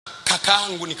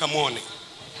kakaangu nikamuone.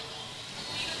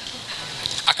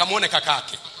 Akamuone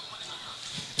kakake.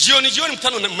 Jioni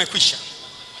mkutano umekwisha.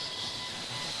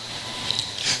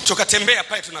 Tukatembea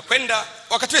pale, tunakwenda,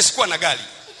 wakati wewe sikuwa na gari.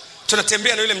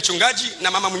 Tunatembea na yule mchungaji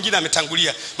na mama mwingine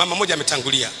ametangulia, mama mmoja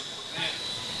ametangulia.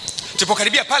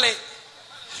 Tulipokaribia pale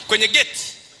kwenye gate,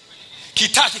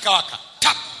 kitaa kikawaka.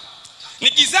 Tap.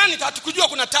 Ni gizani, hatukujua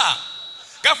kuna taa.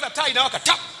 Ghafla taa inawaka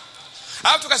tap.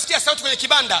 Alafu tukasikia sauti kwenye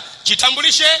kibanda,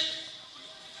 jitambulishe.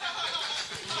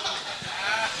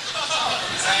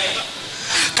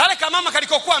 Kale kama mama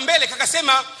kalikokuwa mbele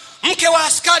kakasema, mke wa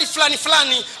askari fulani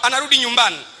fulani anarudi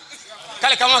nyumbani.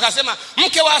 Kale kama mama akasema,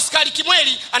 mke wa askari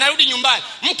Kimweli anarudi nyumbani.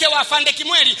 Mke wa afande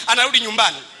Kimweli anarudi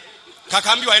nyumbani.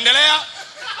 Kakaambiwa endelea.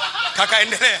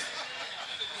 Kakaendelea.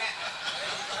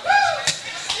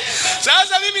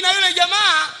 Sasa mimi na yule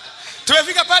jamaa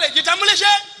tumefika pale, jitambulishe.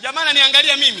 Jamaa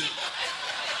ananiangalia mimi.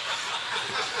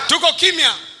 Tuko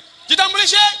kimya.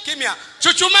 Jitambulishe, kimya.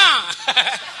 Chuchumaa.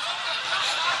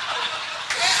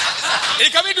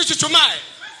 Ikabidi chuchumae.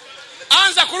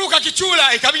 Anza kuruka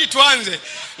kichula, ikabidi tuanze.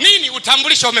 Nini?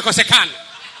 Utambulisho umekosekana.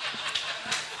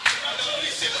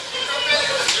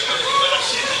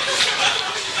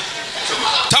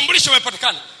 Utambulisho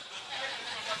umepatikana.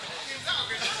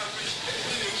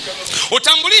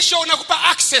 Utambulisho unakupa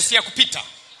access ya kupita.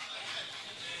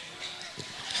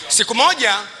 Siku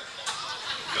moja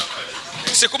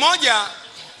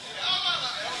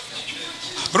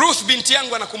Ruth binti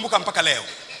yangu anakumbuka mpaka leo.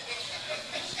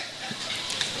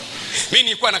 Mimi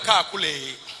nilikuwa nakaa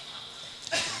kule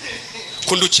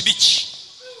Kunduchi Beach.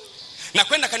 Na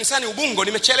kwenda kanisani Ubungo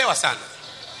nimechelewa sana.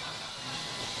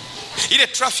 Ile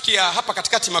traffic ya hapa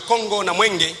katikati Makongo na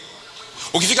Mwenge.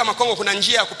 Ukifika Makongo kuna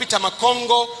njia ya kupita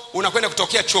Makongo, unakwenda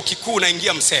kutokea chuo kikuu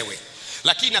unaingia Msewe.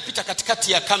 Lakini napita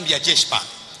katikati ya kambi ya jeshi pale.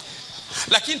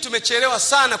 Lakini tumechelewa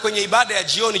sana kwenye ibada ya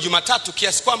jioni Jumatatu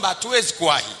kiasi kwamba hatuwezi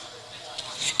kuwahi.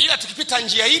 Ila tukipita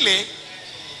njia ile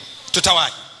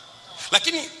tutawahi.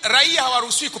 Lakini raia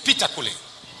hawaruhusiwi kupita kule.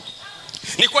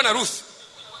 Nilikuwa na Ruth.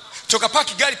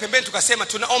 Tukapaki gari pembeni, tukasema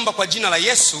tunaomba kwa jina la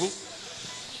Yesu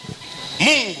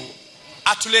Mungu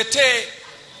atuletee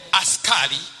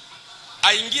askari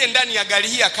aingie ndani ya gari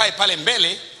hii, akae pale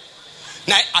mbele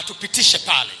na atupitishe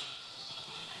pale.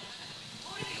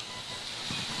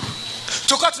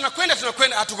 Tukawa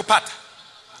tunakwenda hatukupata.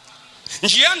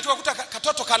 Njiani tukakuta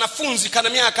katoto kanafunzi kana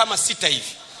miaka kama 6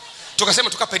 hivi. Tukasema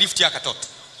tukape lift ya katoto.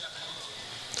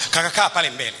 Kakakaa pale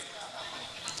mbele.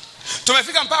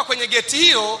 Tumefika mpaka kwenye geti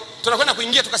hiyo, tunakwenda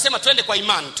kuingia, tukasema twende kwa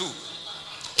imani tu.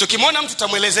 Tukimwona mtu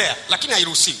tutamuelezea, lakini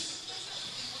hairuhusiwi.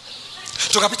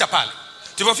 Tukapita pale.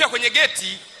 Tulipofika kwenye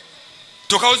geti,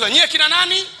 tukaulizwa nyie kina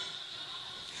nani?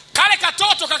 Kale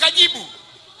katoto kakajibu,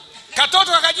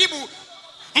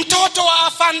 mtoto wa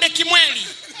afande Kimweli.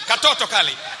 Katoto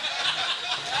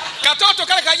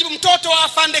kale kajibu, mtoto wa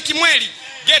afande Kimweli.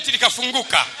 Geti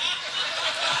likafunguka.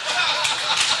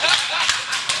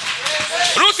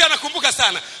 Ruth anakumbuka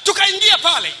sana. Tukaingia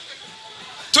pale.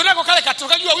 Tunako kale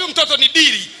tukajua huyu mtoto ni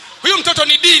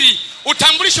diri.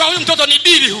 Utambulisho wa huyu mtoto ni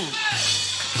diri huu.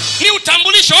 Ni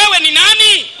utambulisho, wewe ni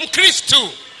nani?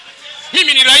 Mkristo.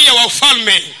 Mimi ni raia wa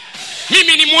ufalme.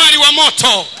 Mimi ni mwali wa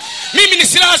moto. Mimi ni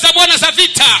silaha za Bwana za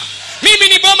vita. Mimi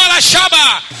ni boma la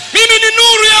shaba. Mimi ni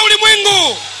nuru ya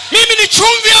ulimwengu. Mimi ni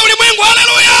chumvi ya ulimwengu.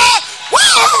 Haleluya!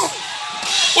 Wow!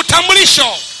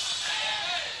 Utambulisho.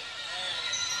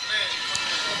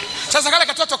 Sasa kale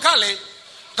katoto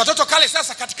kale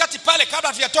sasa katikati pale, kabla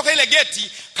hatujatoka ile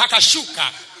geti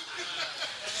kakashuka.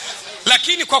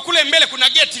 Lakini kwa kule mbele kuna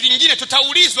geti lingine,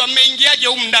 tutaulizwa mmeingiaje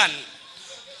humu ndani.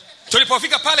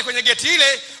 Tulipofika pale kwenye geti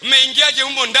ile, mmeingiaje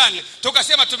humo ndani?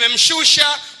 Tukasema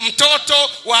tumemshusha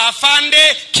mtoto wa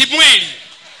afande Kimweli.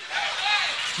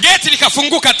 Geti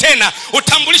likafunguka tena,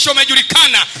 utambulisho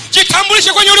umejulikana.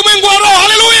 Jitambulishe kwenye ulimwengu wa roho.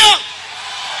 Haleluya!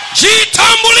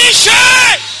 Jitambulishe.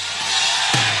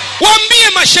 Waambie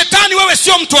mashetani wewe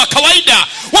sio mtu wa kawaida.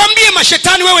 Waambie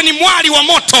mashetani wewe ni mwali wa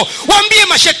moto. Waambie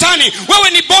mashetani wewe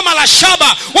ni boma la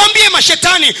shaba. Waambie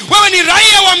mashetani wewe ni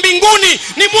raia wa mbinguni,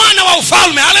 ni mwana wa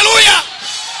ufalme. Haleluya!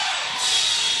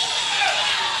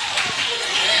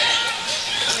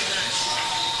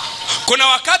 Kuna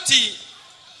wakati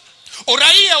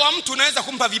uraia wa mtu unaweza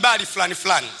kumpa vibali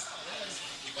fulani.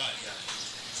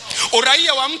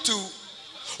 Uraia wa mtu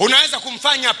unaweza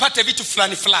kumfanya apate vitu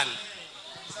fulani.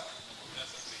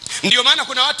 Ndio maana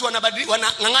kuna watu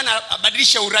wanang'ang'ana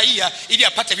badilisha uraia ili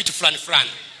apate vitu fulani.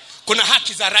 Kuna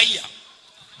haki za raia.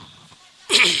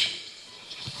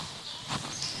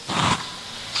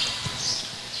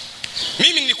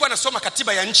 Mimi nilikuwa nasoma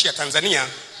katiba ya nchi ya Tanzania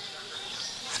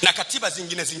na katiba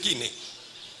zingine.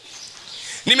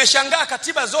 Nimeshangaa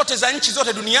katiba zote za nchi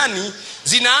zote duniani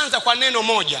zinaanza kwa neno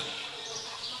moja.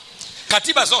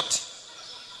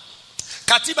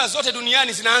 Katiba zote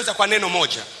duniani zinaanza kwa neno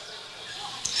moja.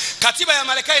 Katiba ya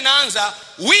Marekani inaanza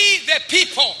we the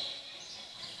people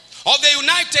of the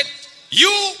United,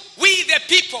 we the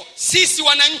people, sisi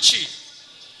wananchi.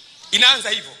 Inaanza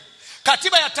hivyo.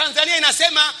 Katiba ya Tanzania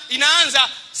inaanza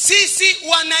sisi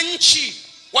wananchi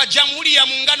wa Jamhuri ya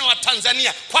Muungano wa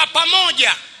Tanzania kwa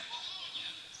pamoja.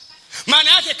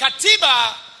 Maana yake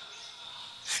katiba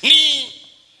ni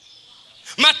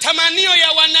matamanio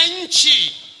ya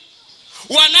wananchi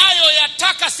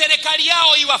wanayoyataka serikali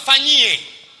yao iwafanyie.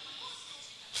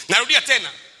 Narudia tena.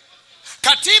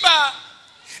 Katiba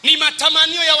ni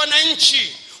matamanio ya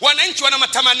wananchi. Wananchi wana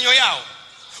matamanio yao,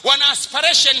 wana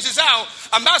aspirations zao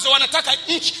ambazo wanataka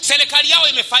serikali yao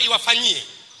iwafanyie.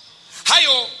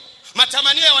 Hayo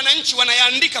matamanio ya wananchi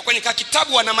wanayaandika kwenye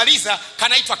kitabu, wanamaliza,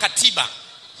 kanaitwa katiba.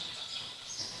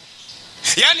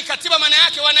 Yaani katiba maana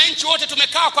yake wananchi wote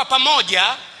tumekaa kwa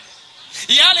pamoja,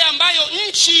 yale ambayo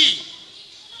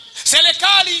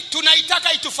serikali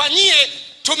tunaitaka itufanyie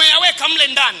tumeyaweka mle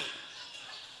ndani.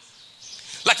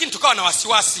 Lakini tukawa na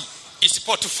wasiwasi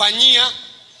isipotufanyia.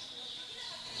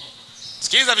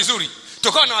 Sikiliza vizuri,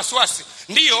 tukawa na wasiwasi.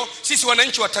 Ndiyo, sisi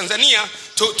wananchi wa Tanzania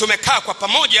tumekaa kwa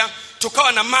pamoja,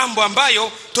 tukawa na mambo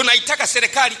ambayo tunaitaka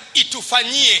serikali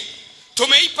itufanyie.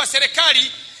 Tumeipa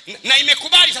serikali na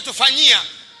imekubali itatufanyia.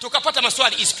 Tukapata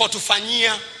maswali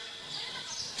isipotufanyia.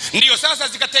 Ndiyo sasa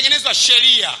zikatengenezwa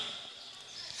sheria.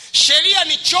 Sheria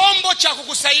ni chombo cha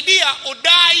kukusaidia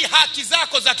udai haki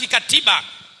zako za kikatiba.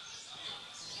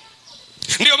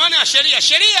 Ndiyo maana ya sheria.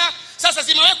 Sheria sasa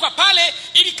zimewekwa pale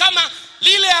ili kama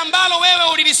lile ambalo wewe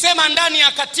ulilisema ndani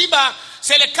ya katiba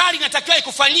serikali inatakiwa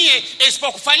ikufanyie,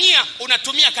 isipokufanyia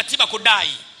unatumia katiba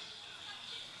kudai.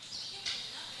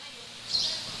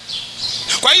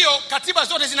 Kwa hiyo katiba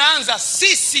zote zinaanza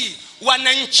sisi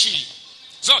wananchi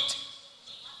zote.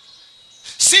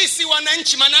 Sisi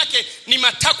wananchi manake ni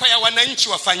matakwa ya wananchi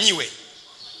wafanyiwe.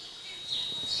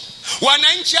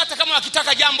 Wananchi hata kama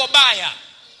wakitaka jambo baya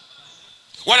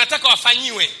wanataka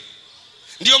wafanyiwe.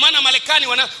 Ndio maana Marekani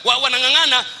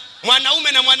wanang'ang'ana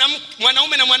mwanaume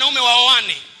na mwanaume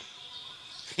waoane.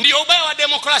 Ndio ubaya wa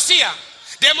demokrasia.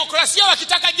 Demokrasia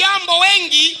wakitaka jambo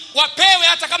wengi wapewe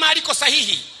hata kama haliko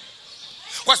sahihi.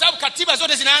 Kwa sababu katiba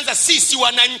zote zinaanza sisi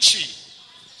wananchi.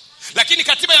 Lakini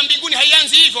katiba ya mbinguni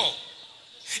haianzi hivyo.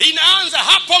 Inaanza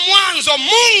hapo mwanzo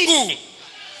Mungu.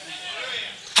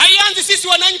 Haianzi sisi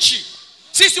wananchi,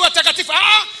 sisi watakatifu.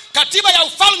 Katiba ya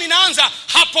ufalme inaanza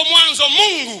hapo mwanzo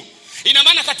Mungu. Ina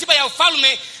maana katiba ya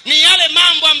ufalme ni yale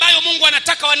mambo ambayo Mungu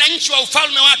anataka wananchi wa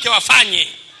ufalme wake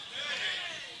wafanye.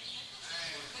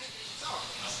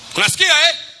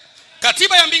 Unasikia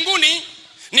Katiba ya mbinguni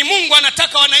ni Mungu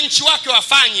anataka wananchi wake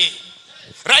wafanye.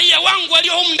 Raia wangu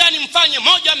walio humu ndani mfanye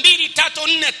 1 2 3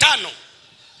 4 5.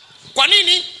 Kwa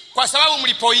nini? Kwa sababu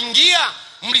mlipoingia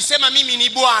mlisema mimi ni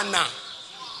Bwana.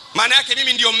 Maana yake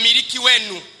mimi ndio mmiliki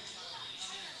wenu.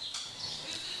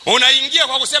 Unaingia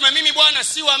kwa kusema mimi Bwana,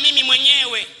 si wa mimi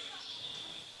mwenyewe,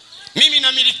 mimi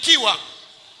namilikiwa.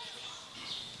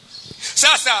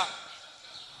 Sasa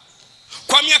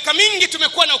kwa miaka mingi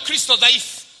tumekuwa na Ukristo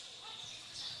dhaifu.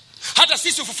 Hata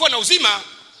sisi Ufufuo na Uzima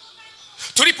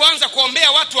tulipoanza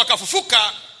kuombea watu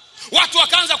wakafufuka, watu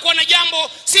wakaanza kuona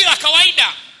jambo si la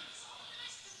kawaida.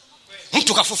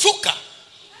 Mtu kafufuka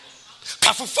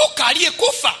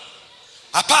aliyekufa.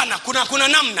 Hapana, kuna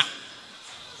namna.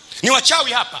 Ni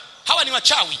wachawi hapa. Hawa ni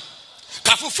wachawi.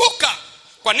 Kafufuka.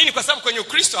 Kwa nini? Kwa sababu kwenye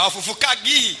Ukristo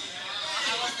hawafufukagi.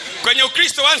 Kwenye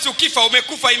Ukristo once ukifa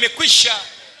umekufa, imekwisha.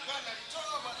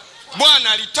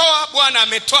 Bwana alitoa, Bwana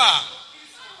ametoa.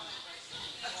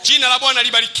 Jina la Bwana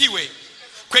libarikiwe.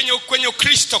 Kwenye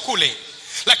Ukristo kule.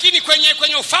 Lakini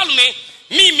kwenye ufalme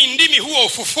mimi ndimi huo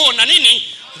ufufuo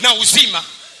na uzima.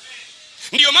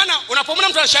 Ndio maana unapomwona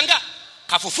mtu anashangaa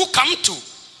kafufuka mtu.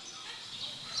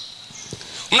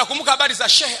 Mnakumbuka habari za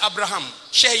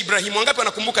Sheikh Ibrahim? Wangapi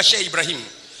wanakumbuka Sheikh Ibrahim?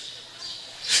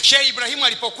 Sheikh Ibrahim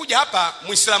alipokuja hapa,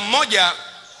 Muislamu mmoja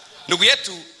ndugu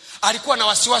yetu alikuwa na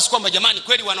wasiwasi kwamba jamani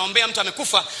kweli wanaombea mtu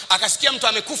amekufa. Akasikia mtu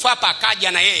amekufa hapa,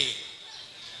 akaja na yeye.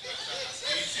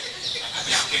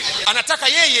 Anataka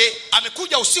yeye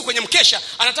amekuja usiku kwenye mkesha,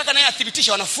 anataka naye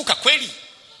athibitisha wanafufuka kweli.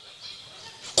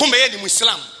 Kumbe yeye ni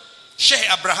Muislamu.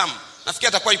 Sheikh Abraham nafikiri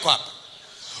atakuwa yuko hapa.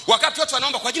 Wakati watu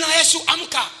wanaomba kwa jina la Yesu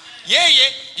amka,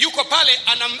 yeye yuko pale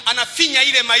anafinya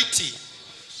ile maiti,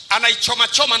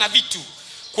 anaichoma na vitu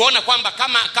kuona kwamba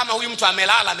kama huyu mtu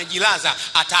amelala amejilaza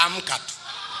ataamka tu.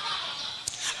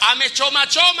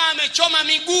 Amechoma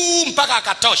miguu mpaka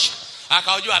akatosha.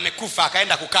 akajua amekufa,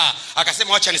 akaenda kukaa,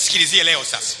 akasema wacha nisikilizie leo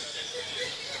sasa.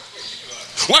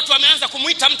 Watu wameanza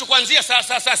kumuita mtu kuanzia saa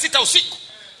 6 usiku.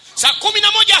 Saa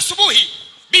 11 asubuhi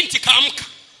binti kaamka.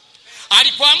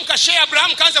 Alipoamka Sheikh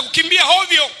Abraham kaanza kukimbia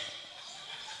hovyo.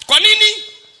 Kwa nini?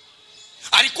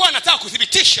 Alikuwa anataka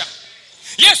kuthibitisha.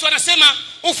 Yesu anasema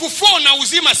ufufuo na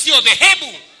uzima sio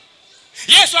dhehebu.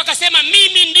 Yesu akasema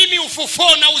mimi ndimi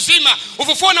ufufuo na uzima.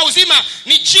 Ufufuo na uzima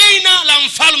ni jina la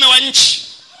mfalme wa nchi.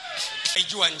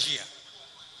 Haijua njia.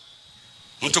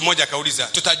 Mtu mmoja akauliza,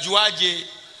 tutajuaje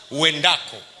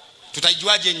uendako?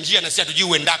 Tutajuaje njia na sisi hatujui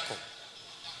uendako?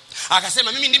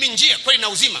 Akasema mimi ndimi njia, kweli na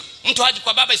uzima. Mtu haji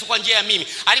kwa Baba isipokuwa njia ya mimi.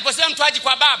 Aliposema mtu haji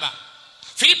kwa Baba,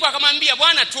 Filipo akamwambia,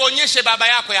 Bwana tuonyeshe Baba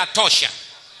yako yatosha.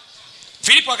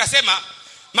 Filipo akasema,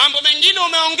 mambo mengine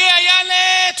umeongea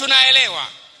yale tunaelewa,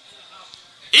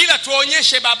 ila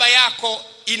tuonyeshe Baba yako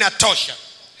inatosha.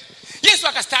 Yesu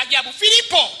akastaajabu,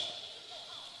 Filipo,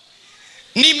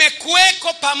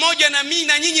 nimekuweko pamoja na mimi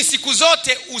na nyinyi siku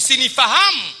zote,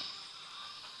 usinifahamu?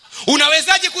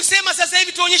 Unawezaje kusema sasa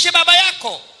hivi tuonyeshe Baba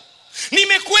yako?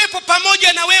 Nimekuwepo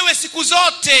pamoja na wewe siku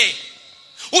zote,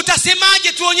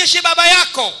 utasemaje tuonyeshe Baba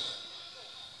yako?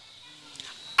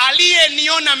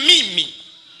 Aliyeniona mimi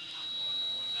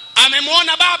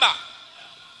amemwona Baba.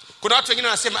 Kuna watu wengine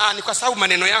wanasema ni kwa sababu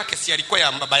maneno yake si alikuwa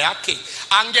ya Baba yake.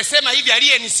 Angesema hivi,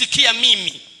 aliyenisikia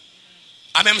mimi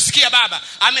amemsikia Baba.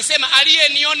 Amesema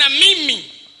aliyeniona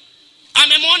mimi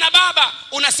amemwona Baba.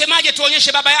 Unasemaje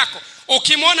tuonyeshe Baba yako?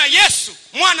 Ukimwona Yesu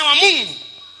mwana wa Mungu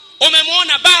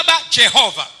umemwona Baba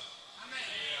Jehova.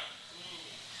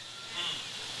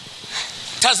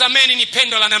 Tazameni ni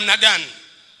pendo la namna gani.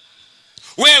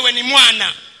 Wewe ni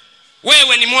mwana.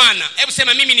 Wewe ni mwana. Hebu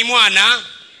sema mimi ni mwana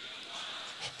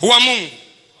wa Mungu.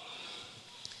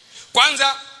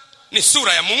 Kwanza ni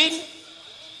sura ya Mungu,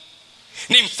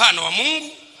 ni mfano wa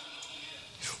Mungu.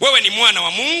 Wewe ni mwana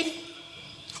wa Mungu,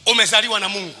 umezaliwa na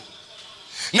Mungu.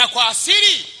 Na kwa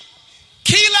asili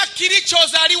kila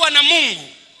kilichozaliwa na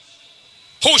Mungu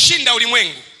hushinda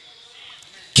ulimwengu.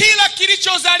 Kila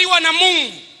kilichozaliwa na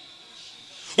Mungu,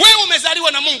 wewe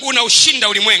umezaliwa na Mungu, unaushinda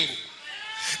ulimwengu.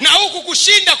 Na huku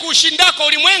kuushindako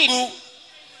ulimwengu,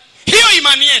 hiyo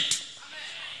imani yetu.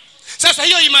 Sasa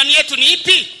hiyo imani yetu ni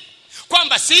ipi?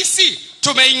 Kwamba sisi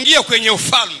tumeingia kwenye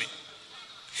ufalme,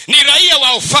 ni raia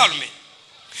wa ufalme,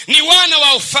 ni wana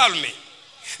wa ufalme,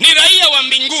 ni raia wa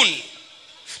mbinguni,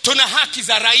 tuna haki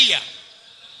za raia.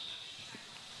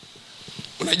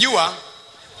 Unajua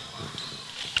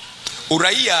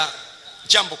uraia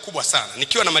jambo kubwa sana.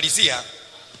 Nikiwa namalizia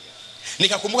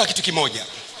nikakumbuka kitu kimoja.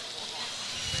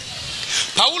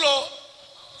 Paulo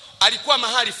alikuwa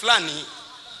mahali fulani,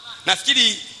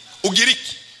 nafikiri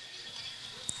Ugiriki,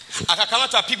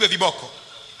 akakamatwa apigwe viboko.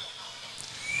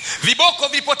 Viboko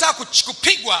vilipotaka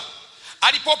kupigwa,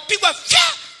 alipopigwa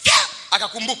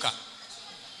akakumbuka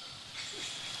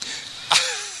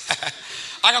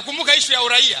akakumbuka issue ya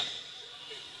uraia.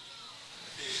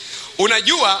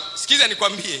 Unajua, sikiza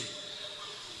nikwambie,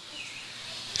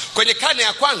 kwenye karne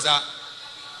ya kwanza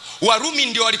Warumi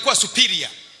ndio walikuwa superior.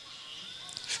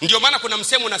 Ndio maana kuna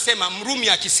msemo unasema Mrumi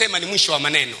akisema ni mwisho wa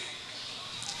maneno.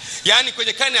 Yaani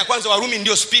kwenye karne ya kwanza Warumi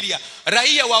ndio superior.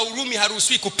 Raia wa Urumi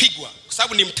haruhusiwi kupigwa kwa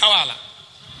sababu ni mtawala.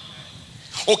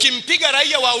 Ukimpiga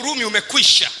raia wa Urumi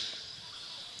umekwisha.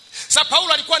 Sasa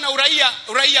Paulo alikuwa na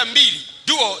uraia mbili,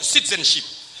 dual citizenship.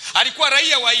 Alikuwa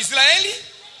raia wa Israeli,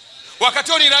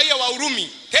 wakati ni raia wa Urumi.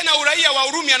 Tena uraia wa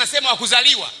Urumi anasema wa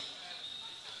kuzaliwa.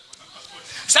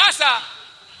 Sasa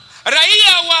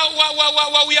raia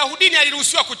wa Uyahudini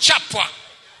aliruhusiwa kuchapwa,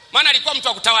 maana alikuwa mtu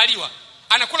wa kutawaliwa.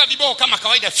 Anakula viboko kama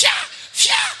kawaida.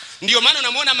 Ndio maana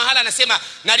unamuona mahala anasema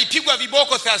nalipigwa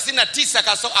viboko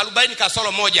 39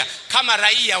 kasoro moja kama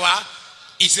raia wa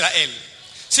Israeli.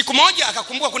 Siku moja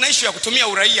akakumbuka kuna issue ya kutumia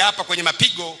uraia hapa kwenye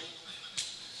mapigo.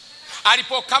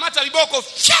 Alipokamata viboko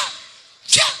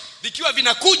vikiwa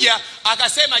vinakuja,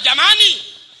 akasema jamani,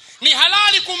 ni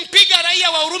halali kumpiga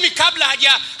raia wa Urumi kabla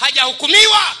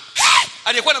hajahukumiwa.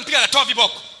 Aliyekuwa anampiga akatoa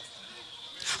viboko.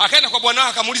 Akaenda kwa bwana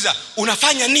wake akamuuliza,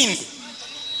 unafanya nini?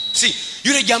 Si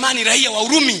yule jamani raia wa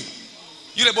Urumi.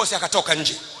 Yule bosi akatoka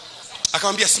nje.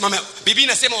 Akamwambia simama. Biblia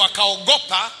inasema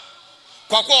wakaogopa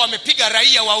kwa kuwa wamepiga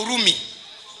raia wa Urumi.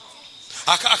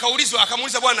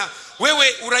 Akamuuliza bwana,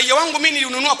 wewe uraia wangu mimi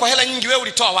nilinunua kwa hela nyingi, wewe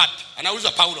ulitoa wapi?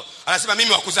 Anaulizwa Paulo. Anasema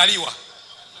mimi wakuzaliwa.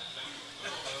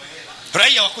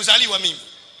 Raia wakuzaliwa mimi.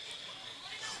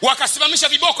 Wakasimamisha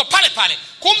viboko pale.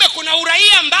 Kumbe kuna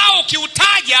uraia ambao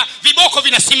ukiutaja viboko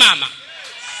vinasimama.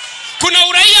 Kuna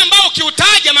uraia ambao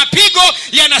ukiutaja mapigo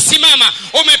yanasimama.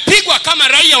 Umepigwa kama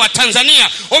raia wa Tanzania,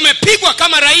 umepigwa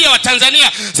kama raia wa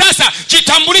Tanzania. Sasa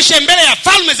jitambulishe mbele ya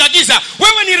falme za giza,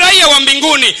 wewe ni raia wa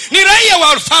mbinguni, ni raia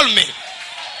wa ufalme.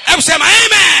 Hebu sema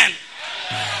amen.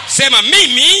 Sema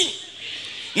mimi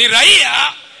ni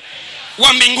raia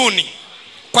wa mbinguni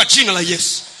kwa jina la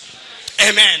Yesu.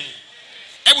 Amen.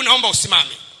 Hebu naomba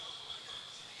usimame.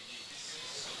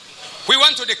 We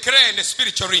want to declare in the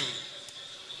spiritual realm.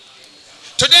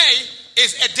 Today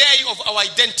is a day of our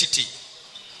identity.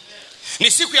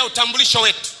 Ni siku ya utambulisho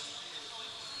wetu.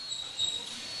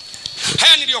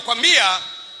 Haya niliyokuambia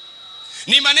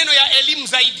ni maneno ya elimu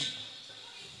zaidi.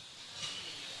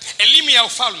 Elimu ya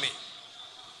ufalme.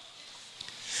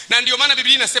 Na ndio maana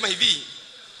Biblia inasema hivi: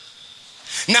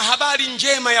 na habari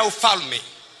njema ya ufalme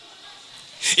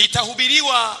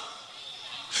itahubiriwa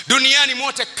duniani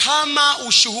mote kama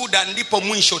ushuhuda, ndipo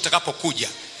mwisho utakapokuja.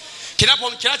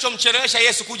 Kinachomchelewesha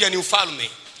Yesu kuja ni ufalme,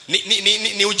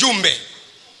 ni ujumbe.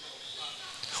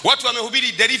 Watu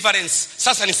wamehubiri deliverance,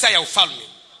 sasa ni saa ya ufalme.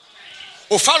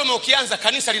 Ufalme ukianza,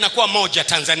 kanisa linakuwa moja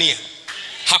Tanzania.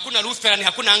 Hakuna Lutheran,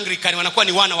 hakuna Anglican, wanakuwa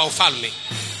ni wana wa ufalme.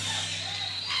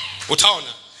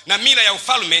 Utaona, na mila ya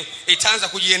ufalme itaanza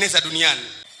kujieneza duniani.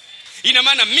 Ina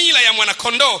maana mila ya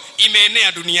mwanakondoo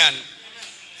imeenea duniani.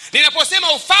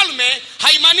 Ninaposema ufalme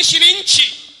haimaanishi ni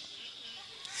nchi.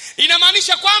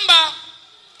 Inamaanisha kwamba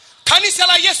kanisa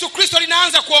la Yesu Kristo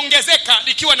linaanza kuongezeka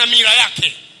likiwa na mila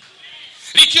yake.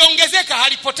 Likiongezeka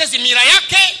halipotezi mila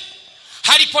yake,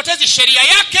 halipotezi sheria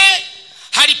yake,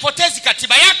 halipotezi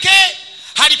katiba yake,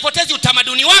 halipotezi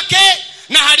utamaduni wake,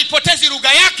 na halipotezi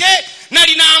lugha yake, na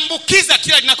linaambukiza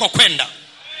kila linakokwenda.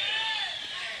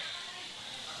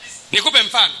 Nikupe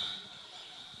mfano.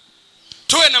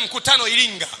 Tuwe na mkutano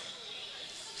Iringa.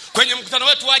 Kwenye mkutano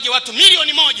wetu waje watu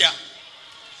 1,000,000.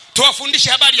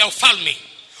 Tuwafundishe habari ya ufalme.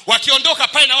 Wakiondoka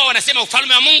pale na wao wanasema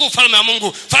ufalme wa Mungu, ufalme wa Mungu,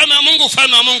 ufalme wa Mungu,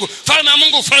 ufalme wa Mungu, ufalme wa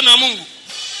Mungu, ufalme wa Mungu.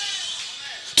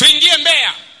 Tuingie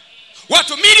Mbeya,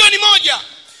 watu 1,000,000.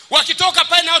 Wakitoka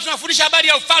pale na wao tunafundisha habari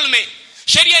ya ufalme,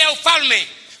 sheria ya ufalme,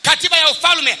 katiba ya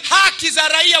ufalme, haki za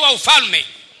raia wa ufalme.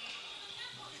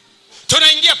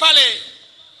 Tunaingia pale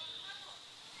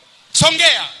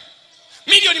Songea,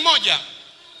 1,000,000.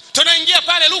 Tunaingia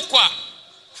pale Rukwa,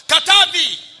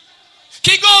 Katavi,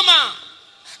 Kigoma,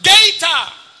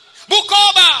 Geita,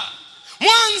 Bukoba,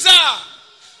 Mwanza,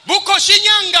 Buko,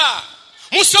 Shinyanga,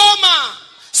 Musoma,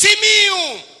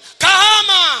 Simiu,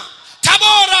 Kahama,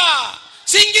 Tabora,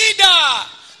 Singida,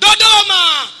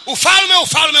 Dodoma. Ufalme,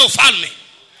 ufalme, ufalme.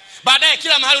 Baadaye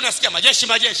kila mahali unasikia majeshi,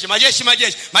 majeshi, majeshi,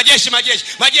 majeshi, majeshi, majeshi,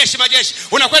 majeshi, majeshi.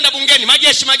 Unakwenda bungeni,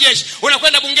 majeshi, majeshi.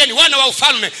 Unakwenda bungeni, wana wa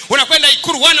ufalme. Unakwenda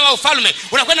Ikulu, wana wa ufalme.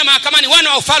 Unakwenda mahakamani,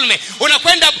 wana wa ufalme.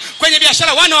 Unakwenda kwenye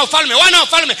biashara, wana wa ufalme, wana wa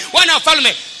ufalme, wana wa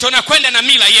ufalme. Tunakwenda na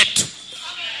mila yetu.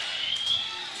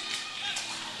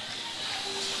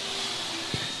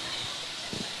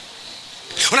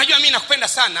 Unajua mimi nakupenda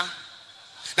sana.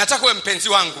 Nataka uwe mpenzi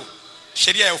wangu.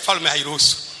 Sheria ya ufalme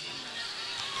hairuhusu.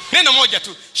 Neno moja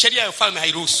tu, sheria ya ufalme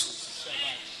hairuhusu.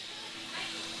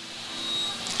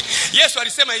 Yesu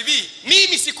alisema hivi: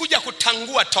 mimi sikuja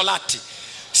kutangua torati,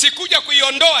 sikuja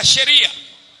kuiondoa sheria,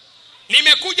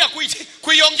 nimekuja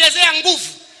kuiongezea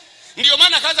nguvu. Ndio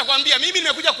maana akaanza kuambia mimi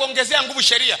nimekuja kuongezea nguvu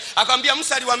sheria. Akamwambia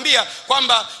Musa aliwaambia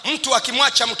kwamba mtu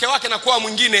akimwacha mke wake na kuoa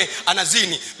mwingine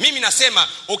anazini. Mimi nasema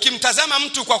ukimtazama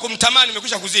mtu kwa kumtamani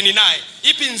umekwisha kuzini naye.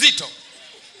 Ipi nzito?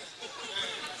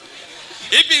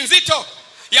 Ipi nzito?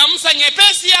 Ya Musa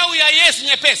nyepesi au ya Yesu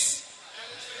nyepesi?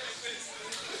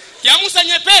 Ya Musa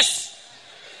nyepesi.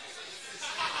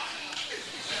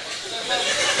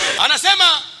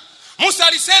 Anasema Musa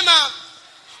alisema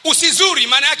usizuri,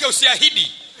 maana yake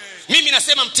usiahidi. Mimi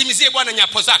nasema mtimizie Bwana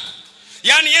nyapo zako.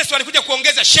 Yaani Yesu alikuja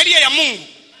kuongeza sheria ya Mungu.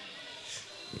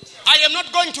 I am not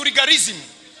going to legalism.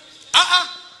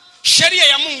 Sheria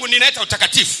ya Mungu ninaleta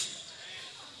utakatifu.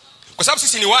 Kwa sababu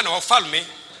sisi ni wana wa ufalme.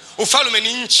 Ufalme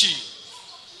ni nchi.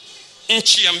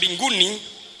 Nchi ya mbinguni,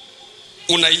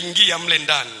 unaingia mle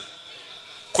ndani.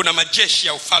 Kuna majeshi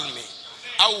ya ufalme.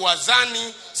 Au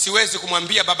wazani siwezi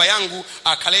kumwambia baba yangu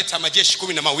akaleta majeshi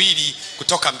 12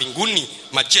 kutoka mbinguni,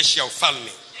 majeshi ya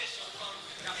ufalme.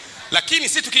 Lakini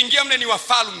sisi tukiingia mle ni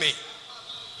wafalme.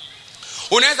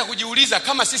 Unaweza kujiuliza,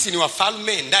 kama sisi ni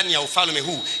wafalme ndani ya ufalme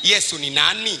huu, Yesu ni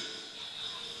nani?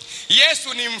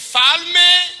 Yesu ni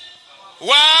mfalme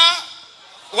wa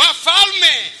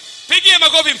wafalme. Pigie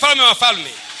makofi mfalme wa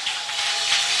wafalme.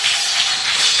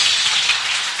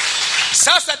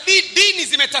 Sasa dini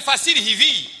zimetafasiri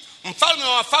hivi: Mfalme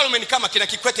wa wafalme ni kama kina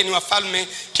Kikwete ni wafalme,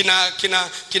 kina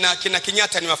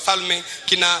Kenyatta ni wafalme,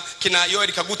 kina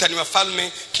Yoweri Kaguta ni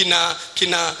wafalme,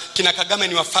 kina Kagame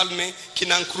ni wafalme,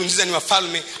 kina Nkurunziza ni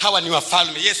wafalme. Hawa ni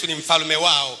wafalme. Yesu ni mfalme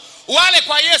wao. Wale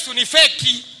kwa Yesu ni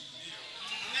feki.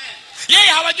 Yeye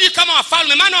hawajui kama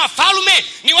wafalme, maana wafalme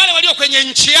ni wale walio kwenye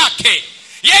nchi yake.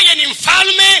 Yeye ni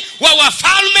mfalme wa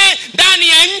wafalme ndani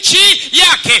ya nchi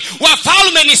yake.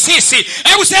 Wafalme ni sisi.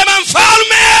 Hebu sema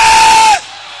mfalme.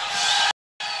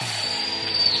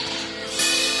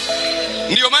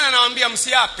 Ndio maana nawaambia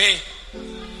msiape,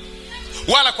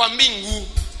 wala kwa mbingu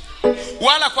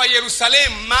wala kwa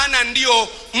Yerusalemu, maana ndio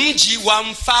mji wa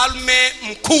mfalme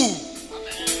mkuu.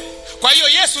 Kwa hiyo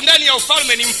Yesu ndani ya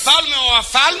ufalme ni mfalme wa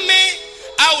wafalme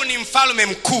au ni mfalme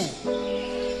mkuu.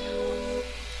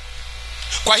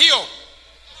 Kwa hiyo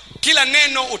kila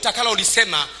neno utakalo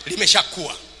ulisema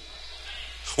limeshakuwa.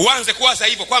 Uanze kuwaza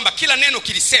hivyo kwamba kila neno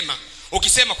kilisema,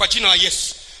 ukisema kwa jina la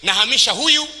Yesu, nahamisha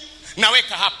huyu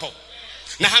naweka hapo,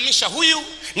 nahamisha huyu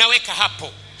naweka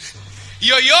hapo.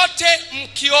 Yoyote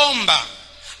mkiomba,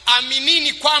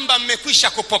 aminini kwamba mmekwisha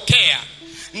kupokea,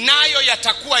 nayo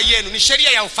yatakuwa yenu. Ni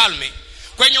sheria ya ufalme.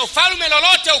 Kwenye ufalme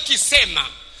lolote ukisema,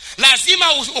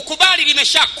 lazima ukubali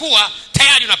limeshakuwa,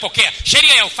 tayari unapokea.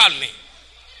 Sheria ya ufalme.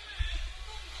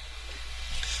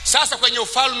 Sasa kwenye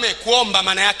ufalme kuomba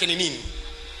maana yake ni nini?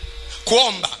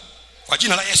 Kuomba kwa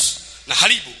jina la Yesu na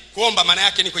haribu. Kuomba maana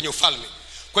yake ni kwenye ufalme.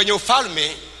 Kwenye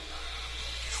ufalme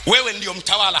wewe ndio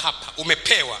mtawala hapa,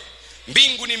 umepewa.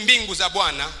 Mbingu ni mbingu za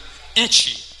Bwana,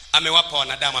 nchi amewapa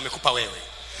wanadamu, amekupa wewe.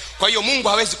 Kwa hiyo Mungu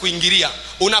hawezi kuingilia.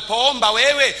 Unapoomba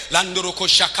wewe la ndoroko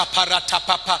shaka parata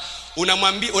papa,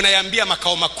 unayambia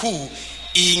makao makuu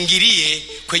iingilie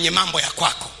kwenye mambo ya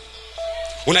kwako.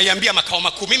 Unayambia makao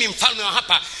makuu, mimi mfalme wa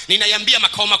hapa ninayambia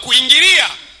makao makuu ingilia.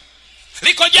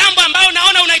 Liko jambo ambalo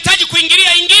naona unahitaji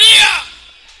kuingilia, ingilia.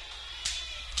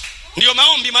 Ndio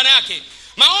maombi maana yake.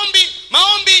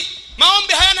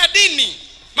 Maombi hayana dini.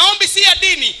 Maombi si ya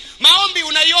dini. Maombi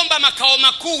unaiomba makao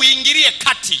makuu iingilie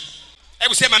kati.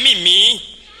 Hebu sema mimi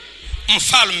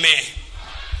mfalme.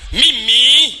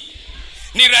 Mimi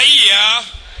ni raia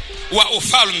wa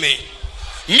ufalme.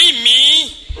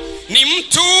 Mimi ni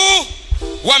mtu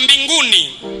wa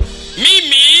mbinguni.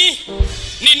 Mimi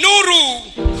ni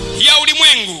nuru ya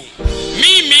ulimwengu.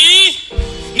 Mimi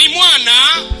ni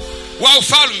mwana wa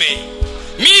ufalme.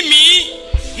 Mimi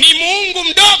ni Mungu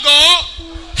mdogo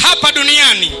hapa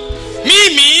duniani.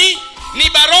 Mimi ni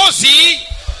barozi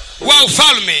wa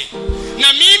ufalme.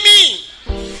 Na mimi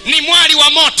ni mwali wa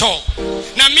moto.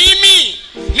 Na mimi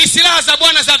ni silaha za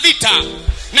Bwana za vita.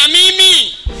 Na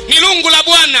mimi ni lungu la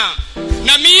Bwana.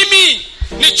 Na mimi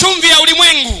ni chumvi ya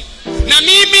ulimwengu. Na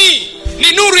mimi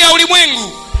ni nuru ya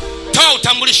ulimwengu. Toa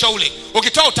utambulisho ule.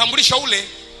 Ukitoa utambulisho ule,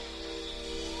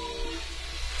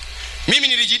 mimi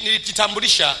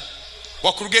nilijitambulisha,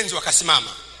 wakurugenzi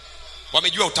wakasimama,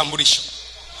 wamejua utambulisho.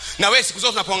 Na wewe siku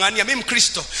zote unapongania mimi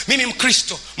Mkristo, mimi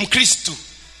Mkristo,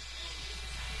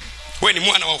 wewe ni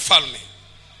mwana wa ufalme.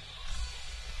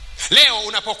 Leo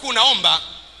unapokuwa unaomba,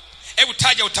 hebu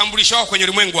taja utambulisho wako kwenye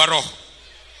ulimwengu wa roho.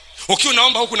 Ukiwa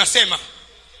unaomba huku unasema,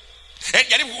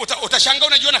 jaribu, utashangaa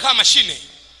unajiona kama mashine.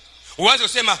 Uanze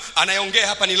kusema anayeongea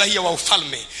hapa ni raia wa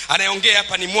ufalme, anayeongea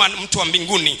hapa ni mtu wa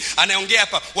mbinguni, anayeongea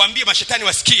hapa, waambie mashetani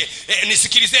wasikie,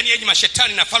 nisikilizeni yenyi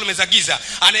mashetani na falme za giza,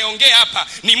 anayeongea hapa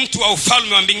ni mtu wa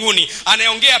ufalme wa mbinguni,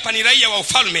 anayeongea hapa ni raia wa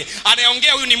ufalme,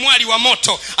 anayeongea huyu ni mwali wa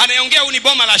moto, anayeongea huyu ni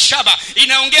boma la shaba,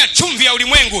 inaongea chumvi ya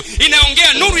ulimwengu,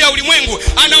 inaongea nuru ya ulimwengu,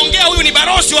 anaongea huyu ni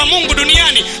barosi wa Mungu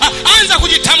duniani. Anza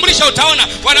kujitambulisha, utaona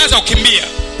wanaanza kukimbia.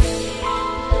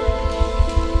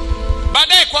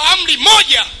 Baadaye kwa amri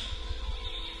moja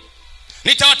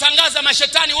nitawatangaza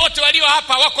mashetani wote walio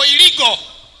hapa wako iligo.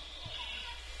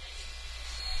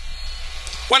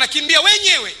 Wanakimbia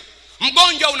wenyewe.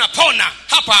 Mgonjwa unapona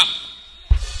hapa.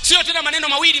 Sio tena maneno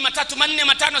mawili, matatu, manne,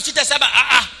 matano, sita, saba.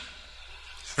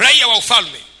 Raia wa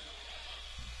ufalme.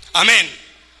 Amen.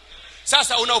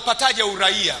 Sasa unaupataje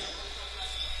uraia?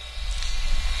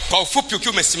 Kwa ufupi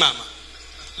ukiwa umesimama.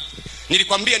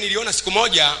 Nilikwambia niliona siku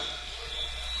moja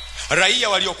raia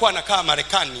waliokuwa nakaa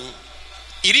Marekani,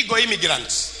 illegal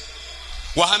immigrants,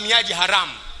 wahamiaji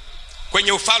haramu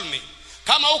kwenye ufalme.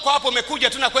 Kama huko hapo umekuja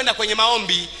tunakwenda kwenye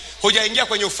maombi, hujaingia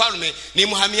kwenye ufalme, ni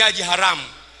mhamiaji haramu.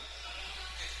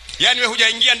 Yaani wewe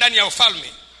hujaingia ndani ya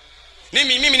ufalme.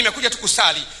 Mimi nimekuja tu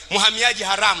kusali, mhamiaji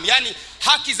haramu. Yaani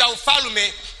haki za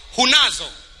ufalme hunazo.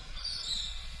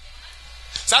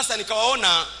 Sasa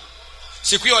nikawaona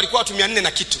siku hiyo walikuwa watu 400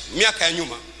 na kitu, miaka ya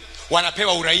nyuma,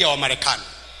 wanapewa uraia wa Marekani.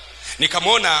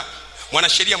 Nikamwona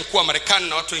mwanasheria mkuu wa Marekani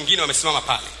na watu wengine wamesimama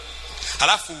pale.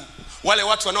 Halafu wale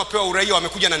watu wanaopewa uraia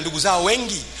wamekuja na ndugu zao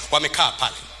wengi, wamekaa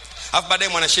pale. Alafu baadaye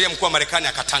mwanasheria mkuu wa Marekani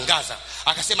akatangaza,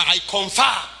 akasema I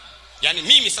confer, yani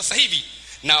mimi sasa hivi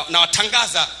na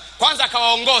watangaza. Kwanza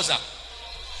akawaongoza,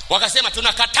 wakasema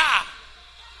tunakataa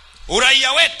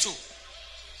uraia wetu.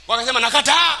 Wakasema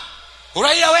nakataa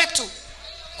uraia wetu.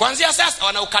 Kuanzia sasa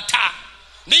wanaukataa.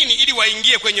 Nini? Ili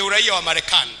waingie kwenye uraia wa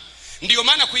Marekani. Ndio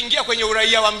maana kuingia kwenye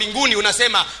uraia wa mbinguni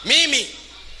unasema mimi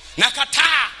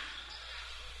nakataa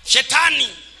shetani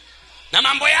na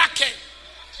mambo yake.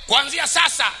 Kuanzia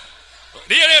sasa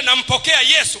leo nampokea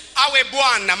Yesu awe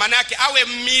Bwana, maana yake awe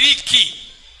mmiliki.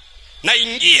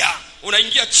 Naingia,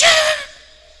 unaingia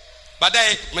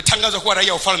baadaye umetangazwa kuwa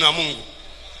raia wa ufalme wa Mungu.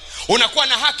 Unakuwa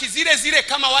na haki zile zile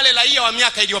kama wale raia wa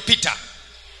miaka iliyopita.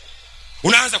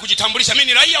 Unaanza kujitambulisha, mimi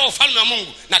ni raia wa ufalme wa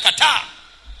Mungu, nakataa.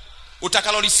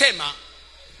 Utakalolisema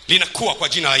linakuwa kwa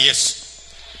jina la Yesu.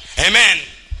 Amen.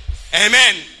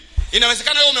 Amen.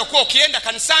 Inawezekana wewe umekuwa ukienda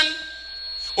kanisani,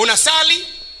 unasali,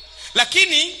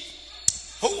 lakini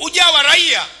hujawa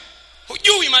raia,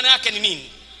 hujui maana yake ni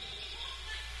nini.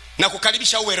 Na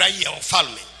kukaribisha uwe raia wa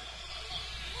ufalme.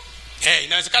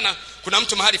 Inawezekana kuna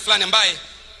mtu mahali fulani ambaye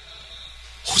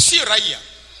sio raia.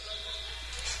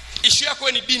 Ishu yako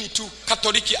wewe ni dini tu,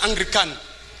 Katoliki, Anglican.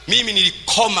 Mimi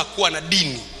nilikoma kuwa na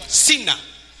dini, sina,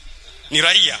 ni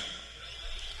raia.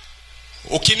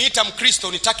 Ukiniita Mkristo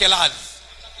unitake radhi,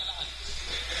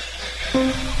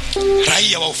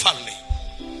 raia wa ufalme.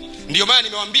 Ndio maana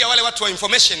nimewaambia wale watu wa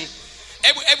information,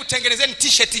 hebu tengenezeni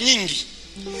t-shirt nyingi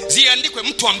ziandikwe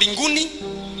mtu wa mbinguni,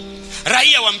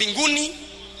 raia wa mbinguni,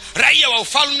 raia wa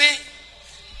ufalme,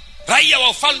 raia wa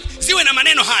ufalme. Ziwe na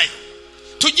maneno hayo.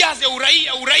 Tujaze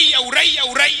uraia, uraia, uraia,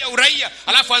 uraia, uraia,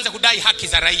 alafu anza kudai haki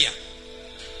za raia.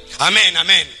 Amen,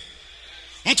 amen.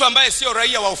 Mtu ambaye sio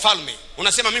raia wa ufalme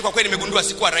unasema mimi kwa kweli nimegundua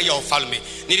sikuwa raia wa ufalme,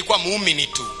 nilikuwa muumini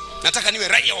tu, nataka niwe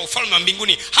raia wa ufalme wa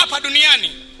mbinguni hapa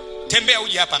duniani. Tembea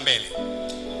uje hapa mbele.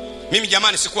 Mimi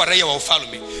jamani sikuwa raia wa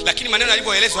ufalme, lakini maneno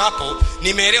yalivyoelezwa hapo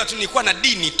nimeelewa tu, nilikuwa na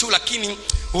dini tu, lakini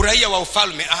uraia wa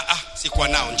ufalme sikuwa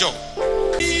nao. Njoo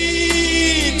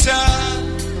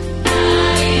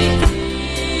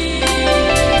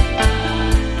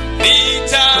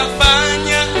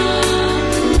nitafanya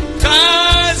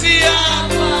kazi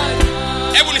yako.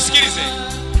 Hebu nisikilize.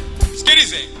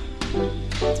 Sikilize.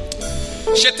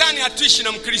 Shetani hatuishi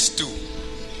na Mkristo.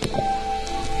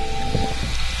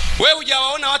 Wewe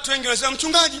hujawaona watu wengi wanasema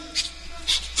mchungaji,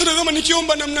 hata kama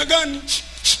nikiomba namna gani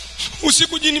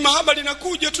usiku jini mahaba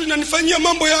linakuja tu linanifanyia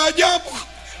mambo ya ajabu.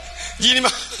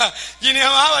 Jini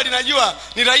mahaba linajua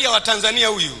ni raia wa Tanzania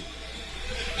huyu.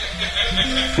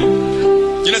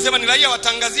 Jinasema ni raia wa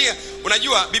Tanzania.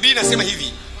 Unajua Biblia inasema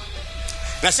hivi.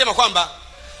 Nasema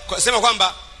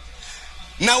kwamba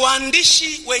na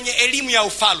waandishi wenye elimu ya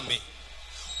ufalme.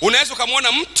 Unaweza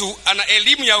kumuona mtu ana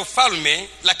elimu ya ufalme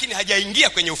lakini hajaingia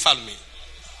kwenye ufalme.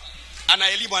 Ana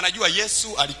elimu, anajua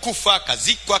Yesu alikufa,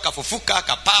 kazikwa, kafufuka,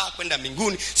 akapaa kwenda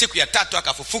mbinguni, siku ya tatu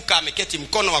akafufuka, ameketi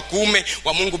mkono wa kuume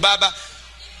wa Mungu Baba.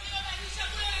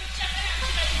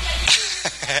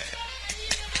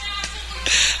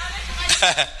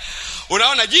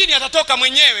 Unaona jini atatoka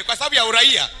mwenyewe kwa sababu ya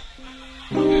uraia.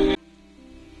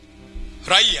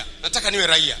 Raia, nataka niwe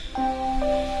raia.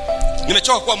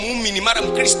 Nimechoka kuwa muumini mara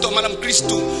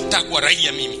Mkristo, nataka kuwa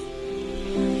raia mimi.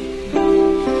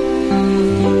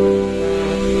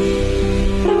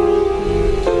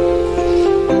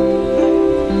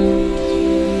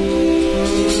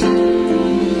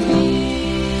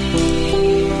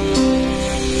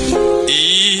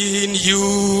 In you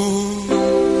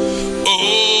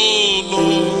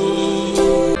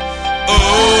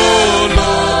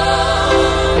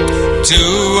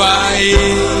do I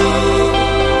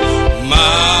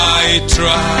my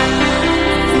trust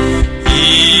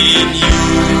in you,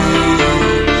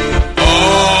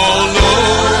 oh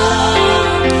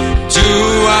Lord, do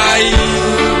I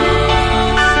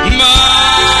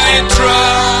my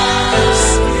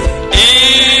trust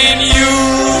in you,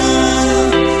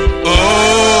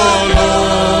 oh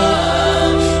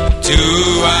Lord, do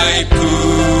I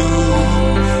put.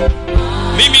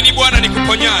 Mimi ni Bwana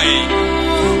nikuponyaye.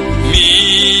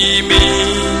 Mimi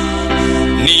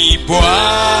ni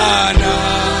Bwana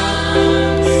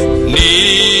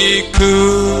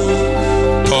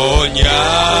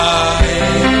nikuponyaye.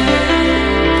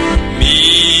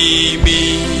 Mimi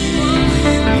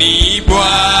ni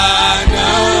Bwana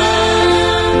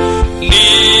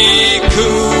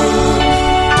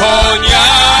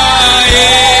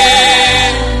nikuponyaye.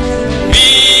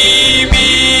 Mimi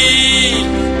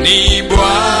ni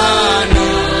Bwana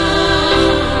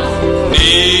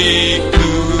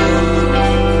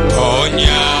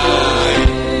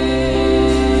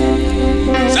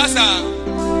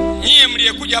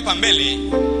hapa mbele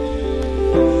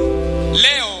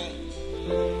leo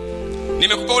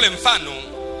nimekupa ule mfano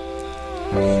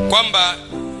kwamba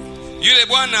yule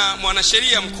bwana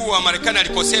mwanasheria mkuu wa Marekani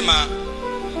aliposema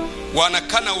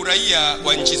wanakana uraia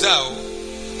wa nchi zao,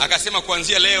 akasema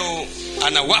kuanzia leo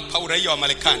anawapa uraia wa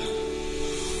Marekani.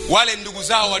 Wale ndugu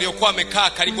zao waliokuwa wamekaa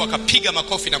karibu wakapiga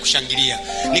makofi na kushangilia.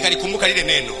 Nikalikumbuka lile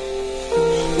neno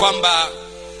kwamba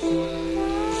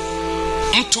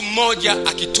mtu mmoja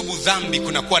akitubu dhambi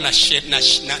kunakuwa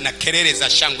na kelele za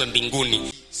shangwe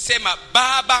mbinguni. Sema,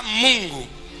 Baba Mungu,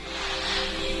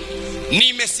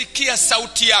 nimesikia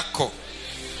sauti yako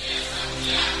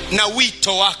na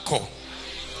wito wako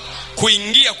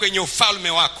kuingia kwenye ufalme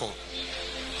wako.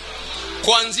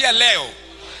 Kuanzia leo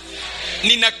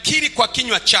ninakiri kwa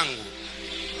kinywa changu,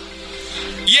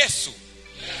 Yesu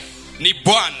ni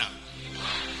Bwana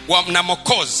na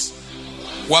Mwokozi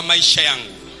wa maisha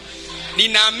yangu.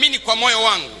 Ninaamini kwa moyo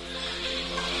wangu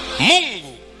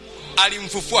Mungu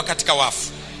alimfufua katika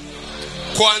wafu.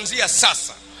 Kuanzia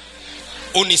sasa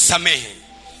unisamehe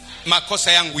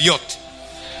makosa yangu yote.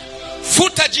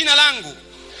 Futa jina langu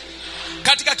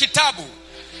katika kitabu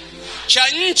cha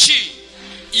nchi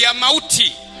ya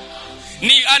mauti,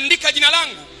 niandika jina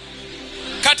langu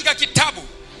katika kitabu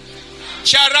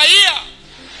cha raia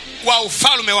wa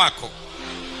ufalme wako.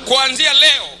 Kuanzia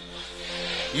leo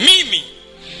mimi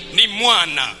ni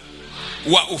mwana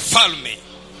wa ufalme.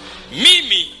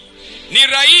 Mimi ni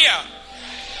raia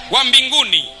wa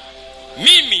mbinguni.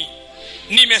 Mimi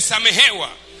nimesamehewa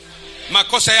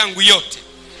makosa yangu yote.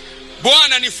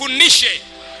 Bwana, nifundishe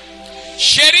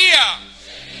sheria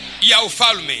ya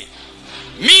ufalme,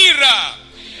 mira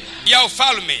ya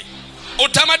ufalme,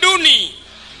 utamaduni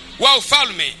wa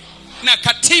ufalme na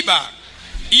katiba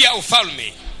ya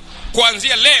ufalme.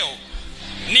 Kuanzia leo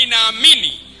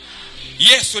ninaamini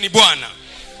Yesu ni Bwana.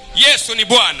 Yesu ni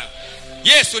Bwana.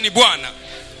 Yesu ni Bwana.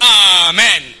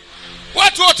 Amen.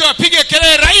 Watu wote wapige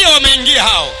kelele, raia wameingia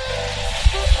hao.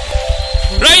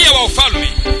 Raia wa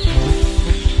ufalme.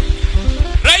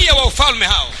 Raia wa ufalme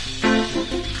hao.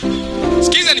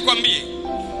 Sikiza nikwambie.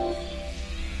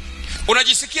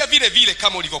 Unajisikia vile vile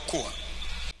kama ulivyokuwa.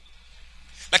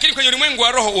 Lakini kwenye ulimwengu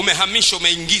wa roho umehamishwa,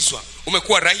 umeingizwa,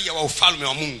 umekuwa raia wa ufalme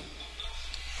wa Mungu.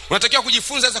 Unatakiwa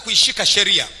kujifunza za kuishika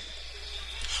sheria.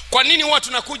 Kwa nini watu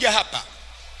tunakuja hapa?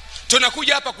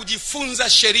 Tunakuja hapa kujifunza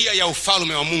sheria ya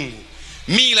ufalme wa Mungu,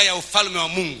 mila ya ufalme wa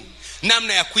Mungu,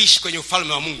 namna ya kuishi kwenye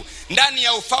ufalme wa Mungu. Ndani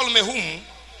ya ufalme humu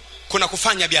kuna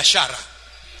kufanya biashara.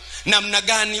 Namna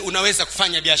gani unaweza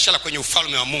kufanya biashara kwenye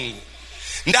ufalme wa Mungu?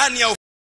 Ndani ya